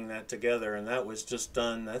putting that together, and that was just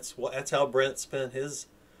done. That's how Brent spent his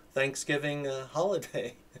Thanksgiving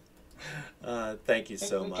holiday. Thank you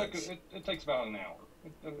so much. It takes about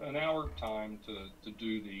an hour time to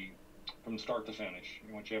do from start to finish.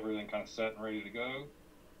 Once you have everything kind of set and ready to go,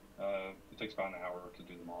 it takes about an hour to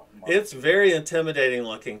do the model. It's very intimidating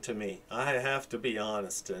looking to me, I have to be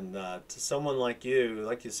honest. And to someone like you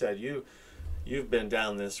said, you've been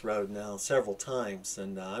down this road now several times,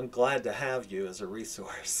 and I'm glad to have you as a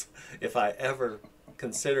resource if I ever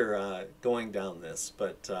consider going down this.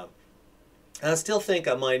 But I still think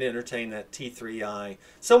I might entertain that T3i,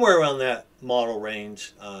 somewhere around that model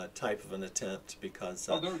range type of an attempt, because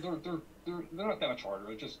oh, they're not that much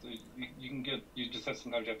harder. It just you can get, you just have,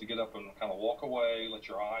 sometimes you have to get up and kind of walk away, let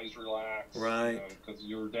your eyes relax, right, because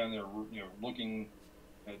you're down there, looking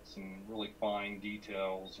at some really fine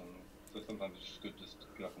details, and so sometimes it's just good just to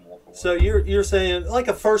get up and walk away. So you're saying, like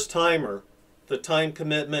a first timer, the time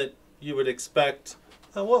commitment you would expect.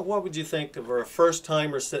 What would you think of a first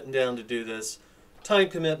timer sitting down to do this? Time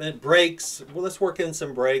commitment, breaks. Well, let's work in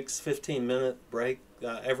some breaks. 15-minute break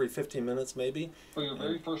every 15 minutes, maybe. For your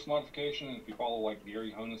very first modification, if you follow like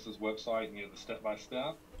Gary Honus's website and you have the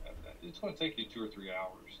step-by-step, it's going to take you 2 or 3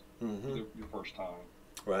 hours. Mm-hmm. Your first time.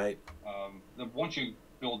 Right. Once you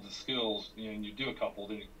build the skills, and you do a couple,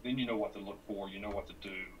 then you know what to look for. You know what to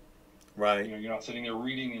do. Right. You're not sitting there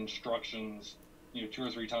reading instructions, 2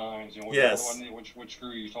 or 3 times. Yes. Which screw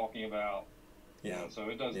are you talking about? Yeah. So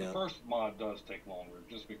it does. Yeah. The first mod does take longer,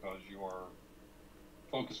 just because you are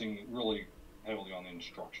focusing really heavily on the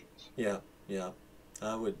instructions. Yeah. Yeah.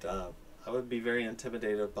 I would be very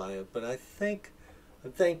intimidated by it, but I think.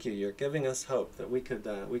 Thank you. You're giving us hope that we could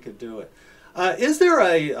do it. Is there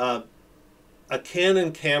a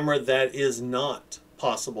Canon camera that is not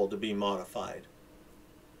possible to be modified?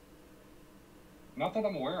 Not that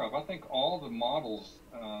I'm aware of. I think all the models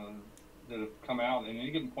that have come out at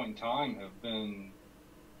any given point in time have been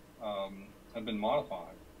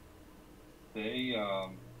modified. They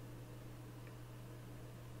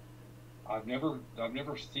I've never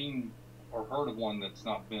seen or heard of one that's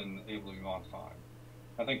not been able to be modified.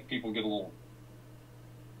 I think people get a little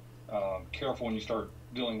careful when you start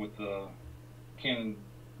dealing with the Canon,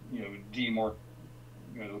 D Mark,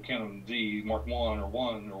 Canon D Mark 1 or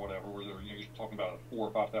 1 or whatever, where they're, you're talking about a $4,000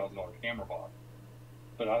 or $5,000 camera box.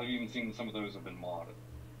 But I've even seen some of those have been modded.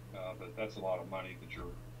 But that's a lot of money that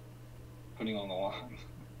you're putting on the line.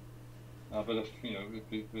 But if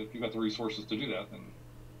you've got the resources to do that, then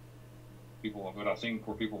people. But I've seen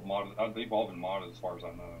where people have modded. They've all been modded, as far as I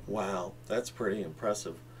know. Wow, that's pretty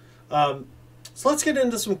impressive. So let's get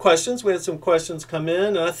into some questions. We had some questions come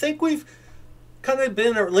in, and I think we've kind of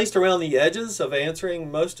been, or at least around the edges of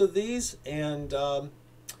answering most of these. And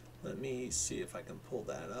let me see if I can pull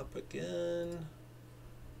that up again.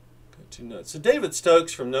 Go to notes. So David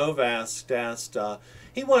Stokes from Novast asked,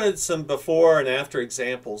 he wanted some before and after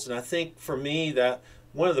examples, and I think for me that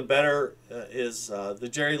one of the better is the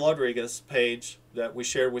Jerry Rodriguez page that we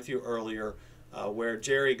shared with you earlier, where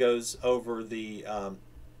Jerry goes over the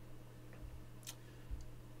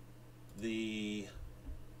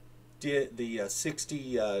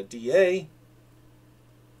 60 DA,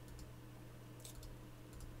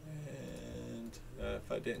 and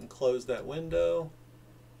if I didn't close that window,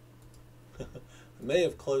 I may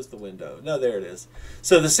have closed the window. No, there it is.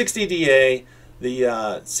 So the 60 DA, the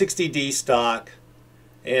 60D stock,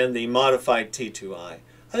 and the modified T3i.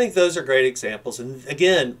 I think those are great examples. And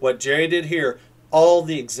again, what Jerry did here, all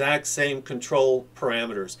the exact same control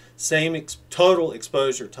parameters, same total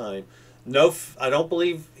exposure time. No, I don't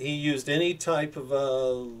believe he used any type of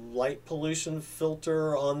light pollution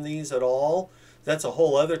filter on these at all. That's a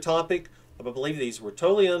whole other topic. I believe these were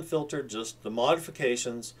totally unfiltered, just the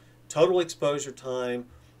modifications, total exposure time,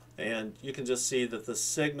 and you can just see that the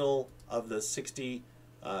signal of the 60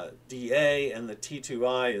 DA and the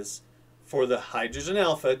T3i is for the hydrogen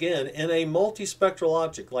alpha, again, in a multispectral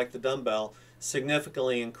object like the dumbbell,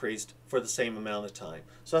 significantly increased for the same amount of time.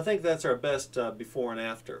 So I think that's our best before and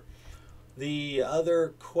after. The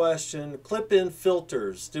other question, clip-in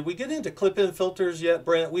filters. Did we get into clip-in filters yet,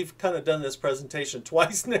 Brent? We've kind of done this presentation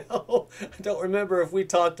twice now. I don't remember if we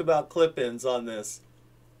talked about clip-ins on this.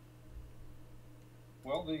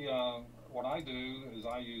 Well, what I do is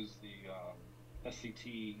I use the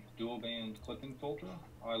SCT dual band clip-in filter.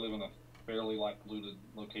 I live in a fairly light polluted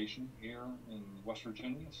location here in West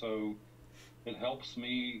Virginia, so it helps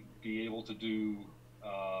me be able to do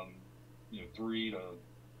 3 to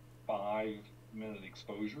 5 minute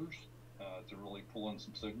exposures to really pull in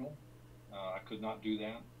some signal. I could not do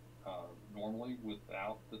that normally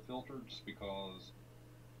without the filter, just because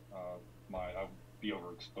I would be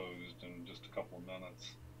overexposed in just a couple of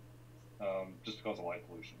minutes, just because of light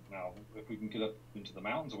pollution. Now, if we can get up into the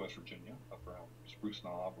mountains of West Virginia, up around Spruce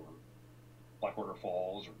Knob or Blackwater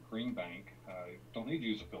Falls or Green Bank, I don't need to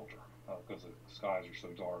use a filter because the skies are so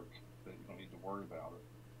dark that you don't need to worry about it.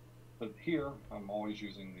 But here, I'm always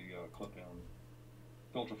using the clip-in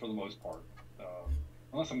filter for the most part,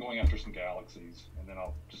 unless I'm going after some galaxies, and then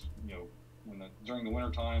I'll just, during the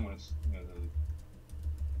winter time when it's, the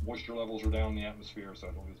moisture levels are down in the atmosphere, so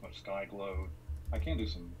I don't get as much sky glow, I can do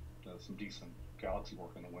some decent galaxy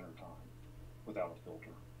work in the winter time. without a filter.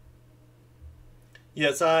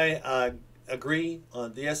 Yes, I agree.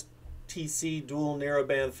 The STC dual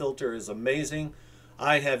narrowband filter is amazing.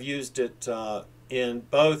 I have used it in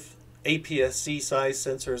both APS-C size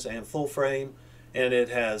sensors and full frame, and it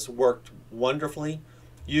has worked wonderfully.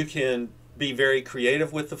 You can be very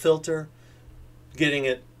creative with the filter, getting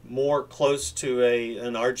it more close to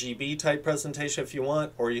an RGB type presentation if you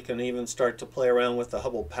want, or you can even start to play around with the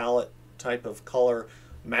Hubble palette type of color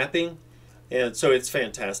mapping. And so it's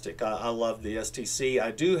fantastic. I love the STC.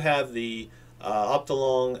 I do have the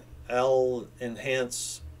Optolong L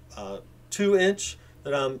Enhance 2-inch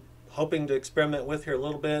that I'm hoping to experiment with here a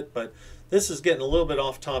little bit, but this is getting a little bit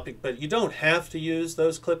off topic. But you don't have to use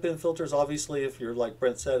those clip-in filters, obviously, if you're, like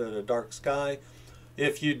Brent said, at a dark sky.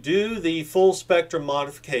 If you do the full spectrum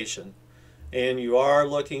modification and you are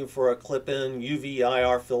looking for a clip-in UV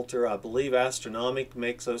IR filter, I believe Astronomic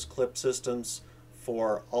makes those clip systems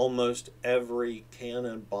for almost every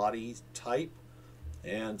Canon body type,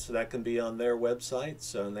 and so that can be on their website.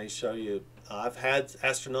 So, and they show you, I've had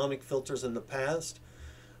Astronomic filters in the past.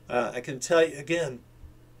 I can tell you again,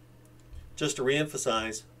 just to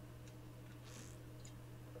reemphasize,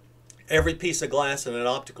 every piece of glass in an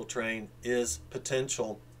optical train is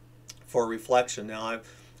potential for reflection. Now,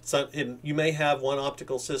 you may have one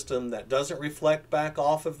optical system that doesn't reflect back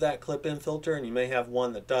off of that clip-in filter, and you may have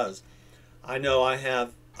one that does. I know I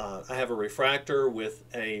have a refractor with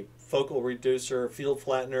a focal reducer, field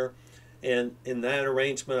flattener, and in that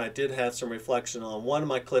arrangement I did have some reflection on one of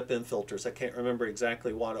my clip-in filters. I can't remember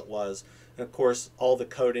exactly what it was. And of course, all the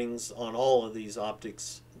coatings on all of these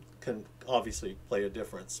optics can obviously play a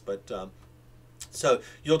difference. But so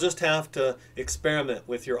you'll just have to experiment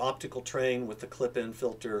with your optical train with the clip-in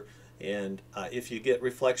filter, and if you get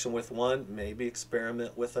reflection with one, maybe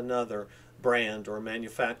experiment with another brand or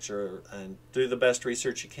manufacturer and do the best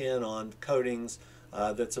research you can on coatings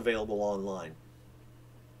that's available online.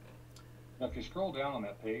 Now, if you scroll down on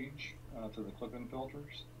that page to the clip-in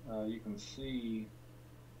filters, you can see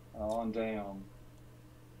on down.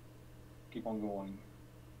 Keep on going.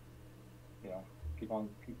 Yeah, keep on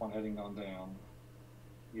heading on down.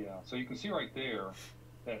 Yeah, so you can see right there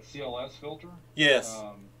that CLS filter. Yes.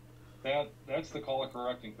 That's the color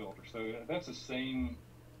correcting filter. So that's the same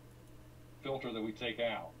filter that we take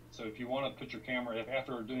out. So if you want to put your camera,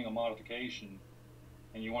 after doing a modification,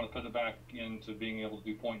 and you want to put it back into being able to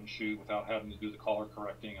do point and shoot without having to do the color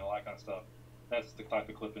correcting and all that kind of stuff, that's the type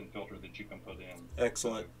of clip-in filter that you can put in.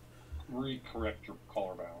 Excellent. To re-correct your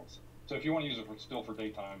color balance. So if you want to use it still for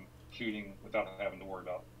daytime shooting without having to worry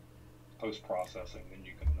about post-processing, then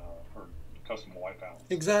you can, or custom white balance.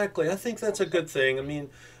 Exactly. I think that's a good thing. I mean,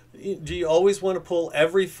 do you always want to pull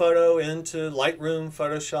every photo into Lightroom,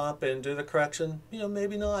 Photoshop, and do the correction? You know,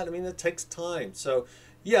 maybe not. I mean, it takes time. So,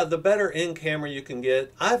 yeah, the better in-camera you can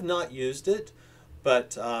get. I've not used it,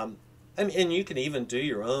 but I mean, and you can even do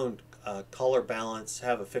your own color balance,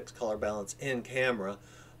 have a fixed color balance in camera.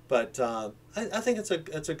 But I think it's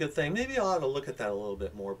a good thing. Maybe I ought to look at that a little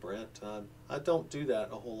bit more, Brent. I don't do that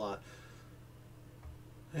a whole lot.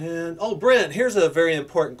 And oh, Brent, here's a very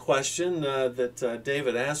important question that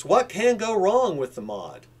David asked. What can go wrong with the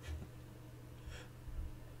mod?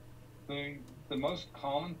 The most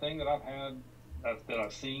common thing that I've had, that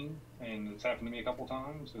I've seen, and it's happened to me a couple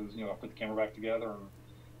times, is, you know, I put the camera back together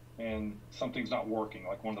and something's not working,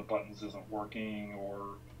 like one of the buttons isn't working,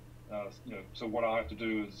 or you know, so what I have to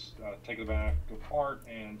do is take it back apart,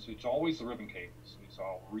 and so it's always the ribbon cables. So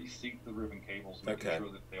I'll reseat the ribbon cables, making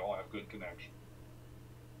sure that they all have good connection.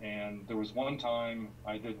 And there was one time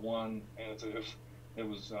I did one, and it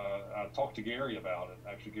was I talked to Gary about it.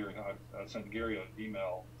 Actually, Gary, I sent Gary an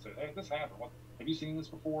email, said, "Hey, this happened. Have you seen this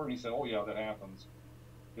before?" And he said, "Oh yeah, that happens."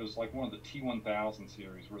 It was like one of the T1000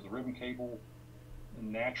 series where the ribbon cable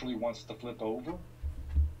naturally wants to flip over,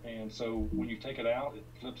 and so when you take it out, it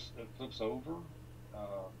flips over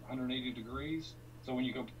 180 degrees. So when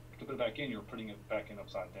you go to put it back in, you're putting it back in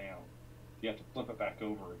upside down. You have to flip it back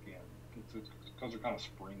over again. It's because they're kind of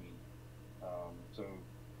springy. So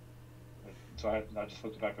I just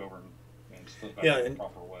flipped it back over and split it back in the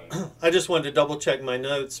proper way. I just wanted to double check my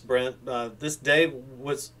notes, Brent. This Dave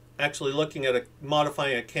was actually looking at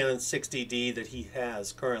modifying a Canon 60D that he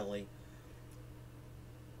has currently.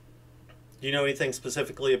 Do you know anything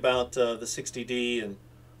specifically about the 60D? And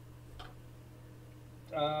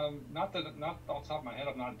not off the top of my head.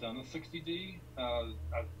 I've not done the 60D. I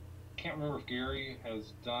can't remember if Gary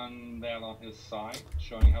has done that on his site,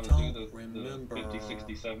 showing how to do the 50,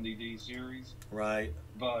 60, 70D series. Right.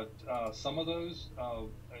 But some of those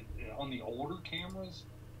on the older cameras,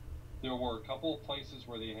 There were a couple of places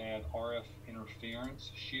where they had RF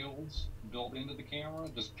interference shields built into the camera,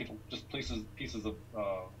 just pieces of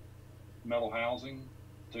metal housing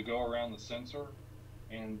to go around the sensor,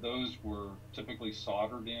 and those were typically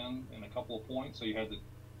soldered in a couple of points. So you had to,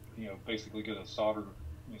 basically get a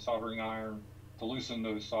soldering iron to loosen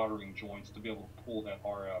those soldering joints to be able to pull that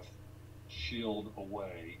RF shield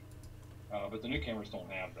away. But the new cameras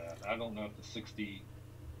don't have that. I don't know if the 60D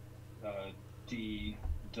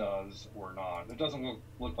does or not. It doesn't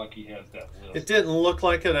look like he has that list. It didn't look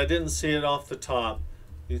like it. I didn't see it off the top.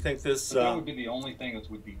 Do you think this? That would be the only thing that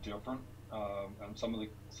would be different. On some of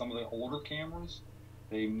the older cameras,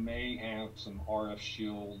 they may have some RF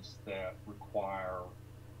shields that require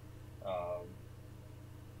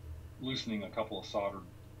loosening a couple of soldered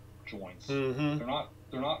joints. Mm-hmm.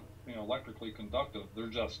 They're not electrically conductive. They're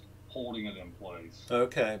just holding it in place.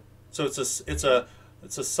 Okay, so it's a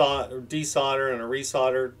desolder and a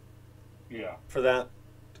resolder. Yeah. For that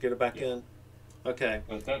to get it back in. Okay.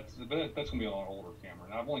 But that's gonna be on an older camera,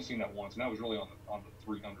 and I've only seen that once, and that was really on the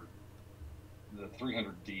 300, the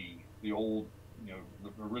 300D, the old, the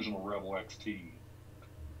original Rebel XT.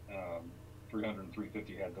 300 and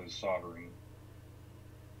 350 had those soldering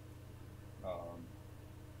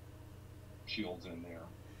shields in there.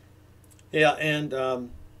 Yeah, and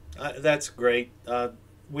that's great.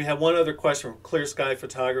 We have one other question from Clear Sky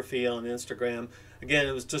Photography on Instagram. Again,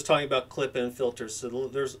 it was just talking about clip-in filters. So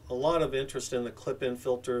there's a lot of interest in the clip-in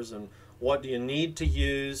filters and what do you need to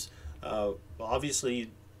use.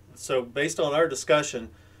 Obviously, so based on our discussion,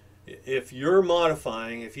 if you're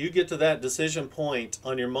modifying, if you get to that decision point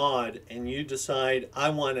on your mod and you decide, I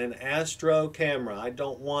want an astro camera, I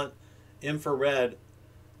don't want infrared,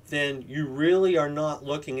 then you really are not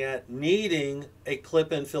looking at needing a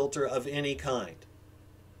clip-in filter of any kind.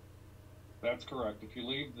 That's correct. If you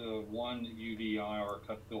leave the one UV IR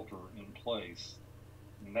cut filter in place,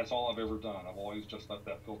 and that's all I've ever done, I've always just left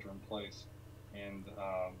that filter in place. And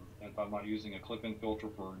if I'm not using a clip-in filter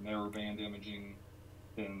for narrowband imaging,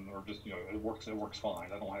 then, or just, it works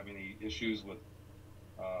fine. I don't have any issues with,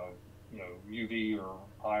 UV or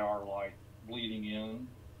IR light bleeding in,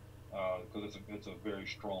 because it's a very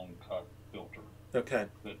strong cut filter. Okay.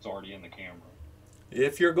 That's already in the camera.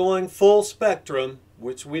 If you're going full spectrum,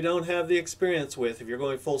 which we don't have the experience with, if you're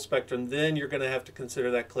going full spectrum, then you're going to have to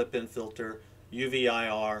consider that clip-in filter, UV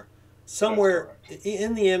IR, somewhere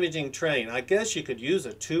in the imaging train. I guess you could use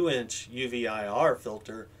a 2-inch UV IR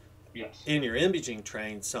filter. Yes. In your imaging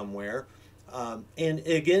train somewhere. And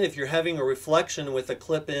again, if you're having a reflection with a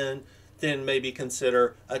clip-in, then maybe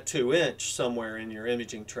consider a 2-inch somewhere in your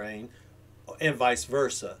imaging train, and vice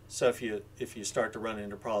versa. So if you start to run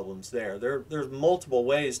into problems there's multiple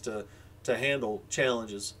ways to handle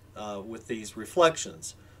challenges with these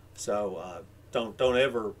reflections. So don't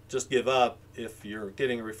ever just give up if you're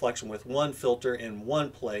getting a reflection with one filter in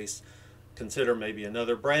one place. Consider maybe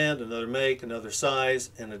another brand, another make, another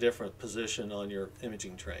size, and a different position on your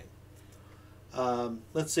imaging train.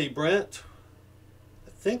 Let's see, Brent.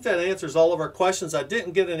 I think that answers all of our questions. I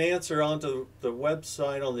didn't get an answer onto the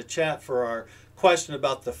website on the chat for our question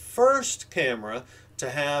about the first camera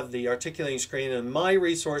to have the articulating screen, and my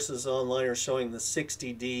resources online are showing the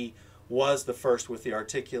 60D was the first with the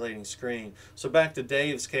articulating screen. So back to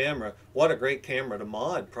Dave's camera, what a great camera to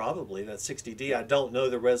mod, probably, that 60D. I don't know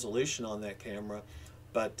the resolution on that camera,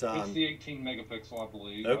 but... it's the 18 megapixel, I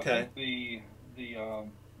believe. Okay. I think the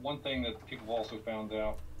one thing that people have also found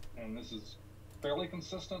out, and this is fairly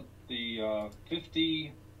consistent, the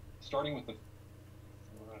 50, starting with the,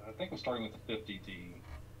 I think it was starting with the 50D,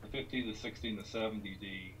 the 50, the 60, and the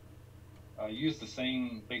 70D, use the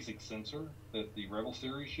same basic sensor that the Rebel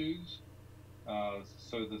series use.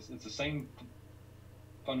 So it's the same,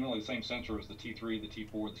 fundamentally the same sensor as the T3, the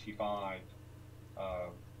T4, the T5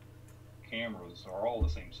 cameras are all the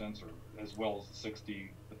same sensor, as well as the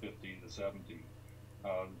 60, the 50, the 70.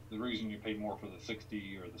 The reason you pay more for the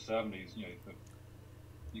 60 or the 70s,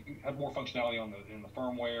 you can have more functionality in the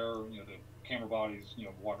firmware, the camera bodies,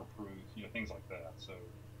 waterproof, things like that. So,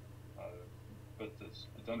 but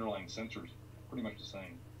the underlying sensors pretty much the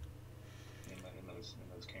same in those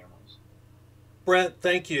cameras. Brent,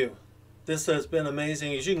 thank you. This has been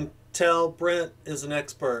amazing. As you can tell, Brent is an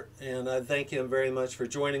expert, and I thank him very much for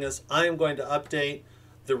joining us. I am going to update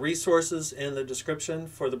the resources in the description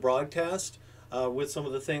for the broadcast with some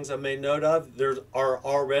of the things I made note of. There are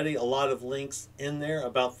already a lot of links in there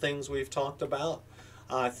about things we've talked about.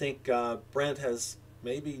 I think Brent has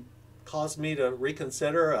maybe caused me to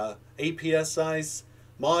reconsider a APS size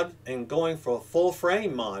mod and going for a full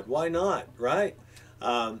frame mod. Why not, right?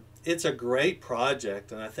 it's a great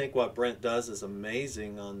project, and I think what Brent does is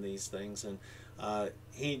amazing on these things, and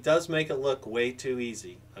he does make it look way too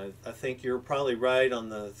easy. I think you're probably right on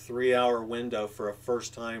the 3-hour window for a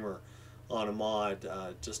first timer on a mod,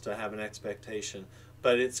 just to have an expectation.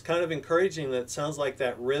 But it's kind of encouraging that it sounds like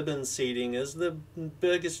that ribbon seating is the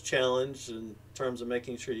biggest challenge in terms of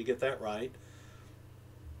making sure you get that right.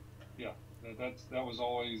 Yeah, that was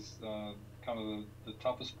always kind of the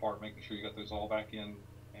toughest part, making sure you got those all back in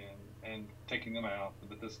and taking them out.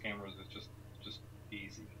 But this camera is just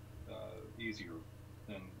easy, easier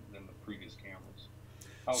than the previous cameras.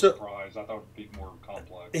 I was surprised. I thought it would be more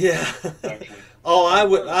complex. Yeah. Actually. Oh,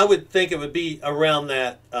 I would think it would be around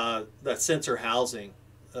that that sensor housing,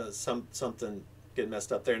 something getting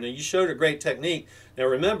messed up there. Now you showed a great technique. Now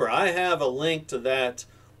remember, I have a link to that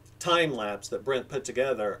time lapse that Brent put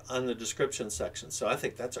together on the description section. So I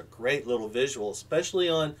think that's a great little visual, especially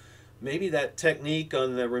on maybe that technique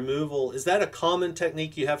on the removal. Is that a common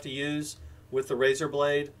technique you have to use with the razor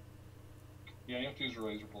blade? Yeah, you have to use a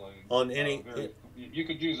razor blade. On any, you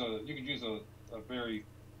could use a very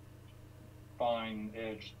fine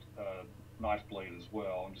edged knife blade as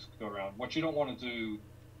well, and just go around. What you don't want to do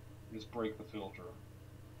is break the filter,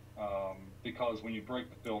 because when you break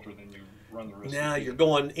the filter, then you run the risk. Now you're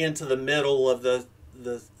going into the middle of the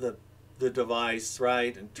device,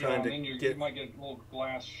 right, and trying and then you might get little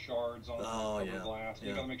glass shards on the glass.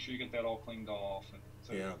 You got to make sure you get that all cleaned off. And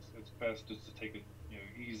so it's best just to take it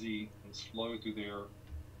easy and slow through there.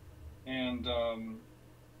 And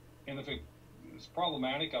if it's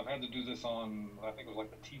problematic, I've had to do this on, I think it was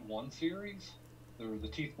like the T1 series, the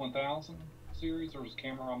T1000 series. There was a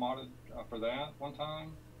camera I modded for that one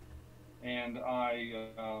time, and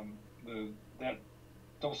that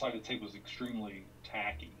double-sided tape was extremely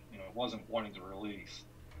tacky. It wasn't wanting to release,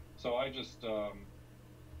 so I just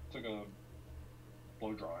took a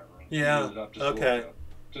blow dryer and heated it up just a little bit,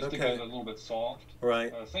 just to get it a little bit soft.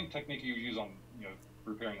 Right. Same technique you use on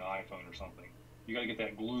repairing an iPhone or something. You got to get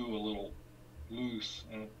that glue a little loose,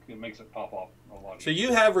 and it makes it pop off a lot easier. So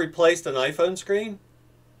you have replaced an iPhone screen?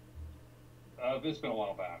 It's been a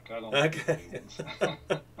while back. I don't. Okay.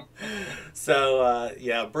 So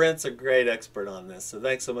yeah, Brent's a great expert on this. So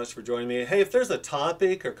thanks so much for joining me. Hey, if there's a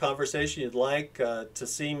topic or conversation you'd like to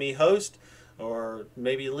see me host or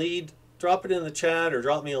maybe lead, drop it in the chat or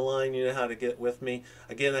drop me a line. You know how to get with me.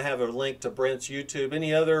 Again, I have a link to Brent's YouTube.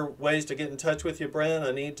 Any other ways to get in touch with you, Brent,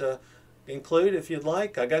 I need to include if you'd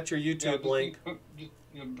like? I got your YouTube link. Just,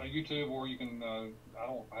 YouTube, or you can, I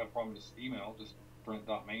don't have a problem, just email, just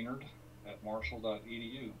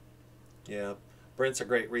brent.maynard@marshall.edu. Yeah, Brent's a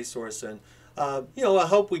great resource. And, I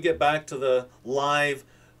hope we get back to the live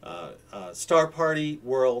Star Party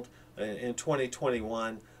world in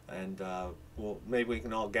 2021. And maybe we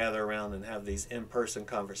can all gather around and have these in-person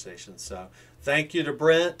conversations. So thank you to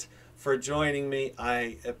Brent for joining me.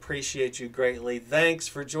 I appreciate you greatly. Thanks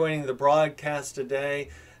for joining the broadcast today.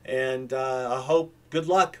 And I hope good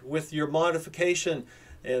luck with your modification.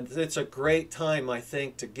 And it's a great time, I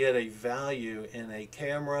think, to get a value in a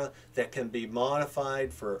camera that can be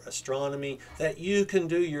modified for astronomy that you can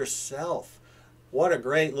do yourself. What a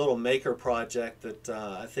great little maker project that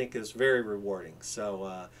I think is very rewarding.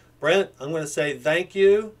 So, Brent, I'm going to say thank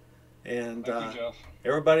you. And thank you, Jeff.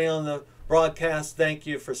 Everybody on the broadcast, thank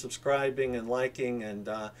you for subscribing and liking. And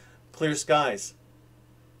clear skies.